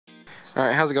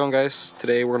Alright, how's it going, guys?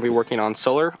 Today we're going to be working on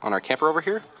solar on our camper over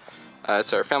here.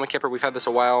 It's our family camper. We've had this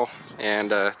a while,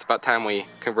 and it's about time we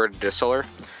converted to solar.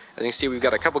 As you can see, we've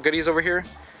got a couple goodies over here.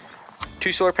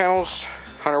 2 solar panels,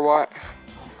 100 watt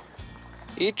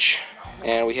each,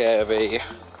 and we have a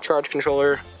charge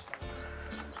controller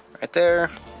right there,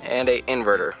 and a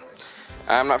inverter.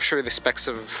 I'm not sure the specs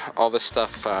of all this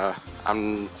stuff.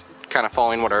 I'm kind of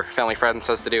following what our family friend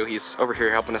says to do. He's over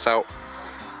here helping us out.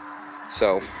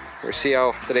 So we'll see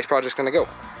how today's project's gonna go.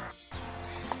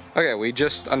 Okay, we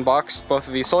just unboxed both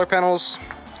of these solar panels,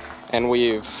 and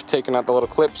we've taken out the little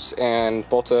clips and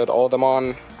bolted all of them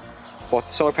on both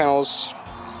the solar panels,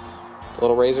 the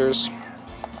little razors.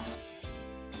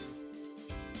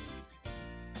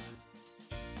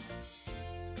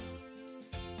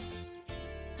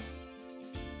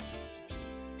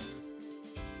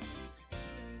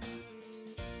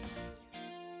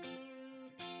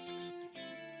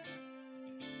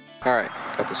 Alright,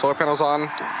 got the solar panels on.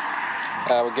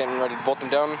 We're getting ready to bolt them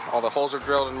down. All the holes are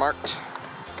drilled and marked.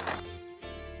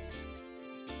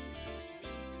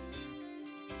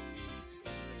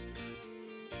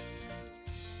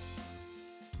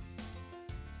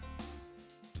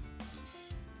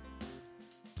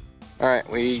 Alright,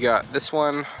 we got this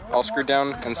one all screwed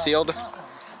down and sealed,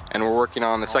 and we're working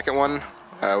on the second one.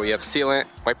 We have sealant,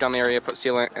 wiped down the area, put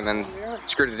sealant, and then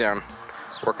screwed it down.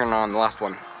 Working on the last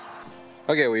one.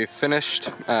 Okay, we've finished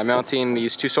mounting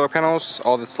these 2 solar panels.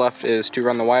 All that's left is to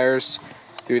run the wires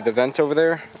through the vent over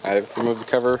there. I've removed the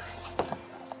cover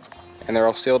and they're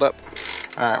all sealed up.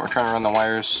 Alright, we're trying to run the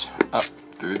wires up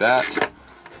through that,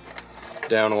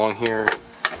 down along here,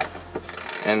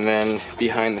 and then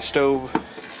behind the stove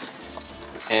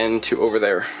and to over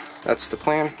there. That's the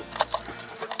plan.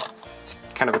 It's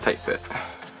kind of a tight fit.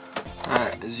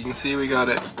 Alright, as you can see, we got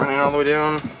it running all the way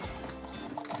down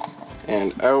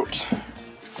and out.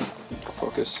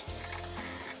 Focus.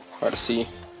 Hard to see.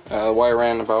 The wire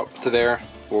ran about to there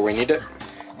where we need it.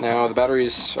 Now the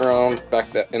battery's around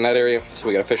back in that area, so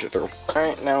we gotta fish it through.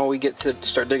 Alright, now we get to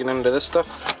start digging into this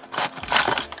stuff.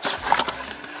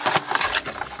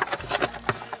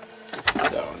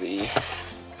 So the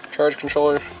charge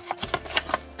controller.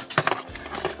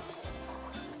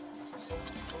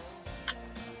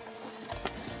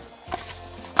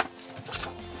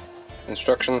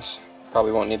 Instructions.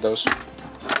 Probably won't need those.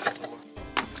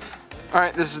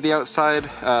 Alright, this is the outside,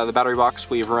 the battery box.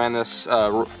 We've ran this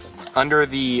under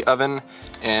the oven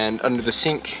and under the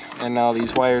sink, and now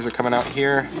these wires are coming out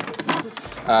here.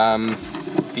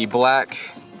 The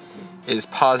black is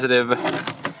positive,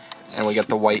 and we got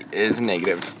the white is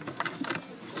negative.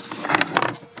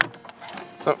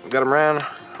 So, got them ran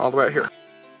all the way out here.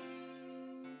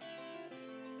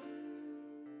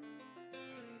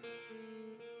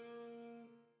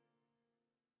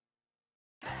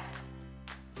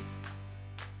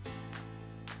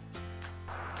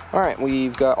 Alright,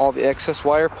 we've got all the excess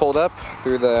wire pulled up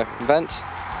through the vent.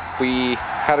 We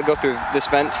had to go through this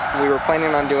vent. We were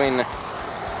planning on doing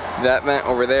that vent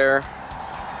over there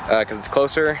because it's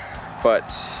closer, but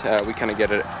we kind of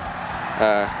get it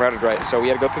routed right, so we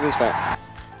had to go through this vent.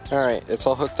 Alright, it's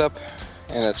all hooked up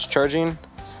and it's charging.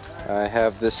 I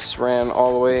have this ran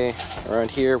all the way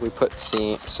around here. We put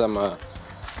some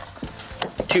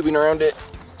tubing around it,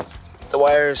 the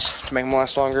wires, to make them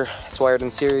last longer. It's wired in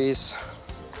series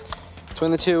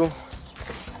between the two,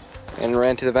 and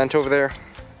ran to the vent over there,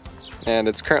 and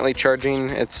it's currently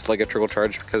charging. It's like a trickle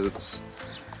charge because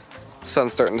the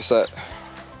sun's starting to set.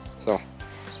 So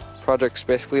project's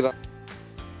basically done.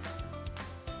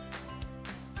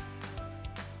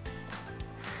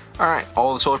 Alright,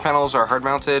 all the solar panels are hard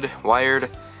mounted, wired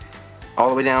all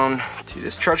the way down to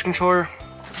this charge controller.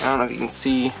 I don't know if you can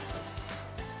see,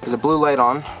 there's a blue light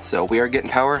on, so we are getting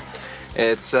power.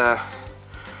 It's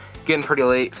getting pretty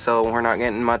late, so we're not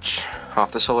getting much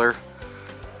off the solar,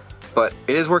 but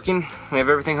it is working. We have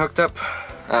everything hooked up.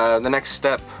 The next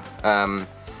step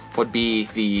would be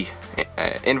the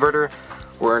inverter.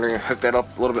 We're going to hook that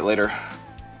up a little bit later.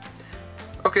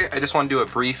 Okay, I just want to do a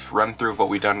brief run through of what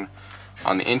we've done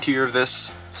on the interior of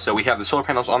this. So we have the solar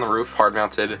panels on the roof, hard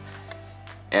mounted,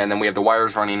 and then we have the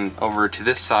wires running over to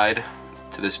this side,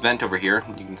 to this vent over here.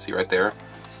 You can see right there.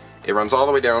 It runs all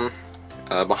the way down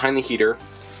behind the heater,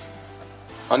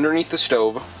 underneath the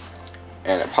stove,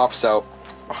 and it pops out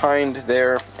behind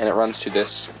there, and it runs to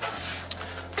this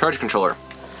charge controller.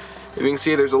 If you can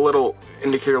see, there's a little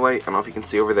indicator light, I don't know if you can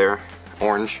see over there,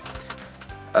 orange,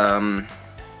 to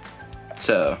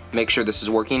make sure this is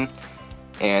working.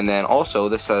 And then also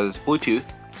this has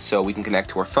Bluetooth, so we can connect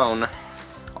to our phone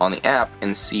on the app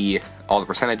and see all the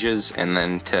percentages, and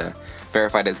then to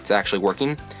verify that it's actually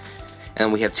working.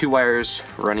 And we have 2 wires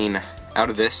running out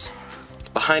of this,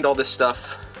 behind all this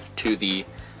stuff, to the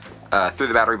through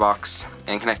the battery box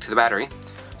and connect to the battery.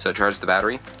 So it charges the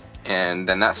battery, and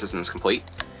then that system is complete.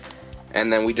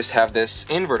 And then we just have this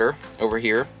inverter over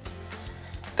here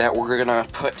that we're gonna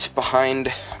put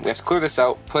behind. We have to clear this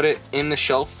out, put it in the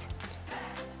shelf,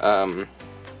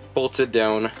 bolt it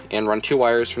down, and run 2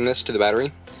 wires from this to the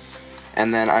battery.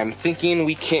 And then I'm thinking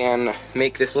we can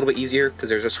make this a little bit easier because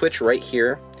there's a switch right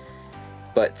here,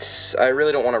 but I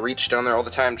really don't want to reach down there all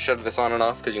the time to shut this on and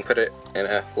off, because you can put it in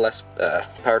a less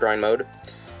power drawing mode.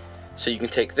 So you can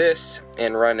take this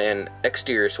and run an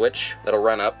exterior switch that'll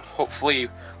run up. Hopefully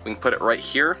we can put it right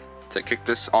here to kick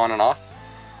this on and off.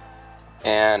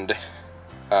 And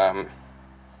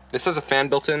this has a fan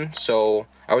built in, so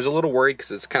I was a little worried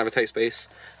because it's kind of a tight space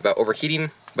about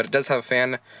overheating, but it does have a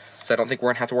fan, so I don't think we're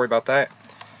gonna have to worry about that.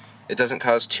 It doesn't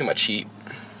cause too much heat.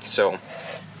 So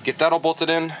get that all bolted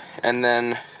in, and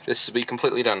then this will be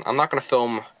completely done. I'm not gonna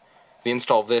film the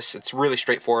install of this. It's really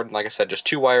straightforward. Like I said, just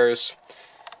 2 wires,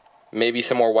 maybe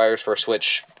some more wires for a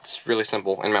switch. It's really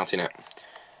simple in mounting it.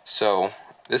 So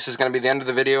this is going to be the end of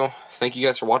the video. Thank you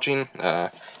guys for watching.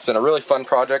 It's been a really fun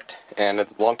project, and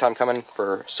it's a long time coming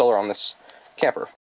for solar on this camper.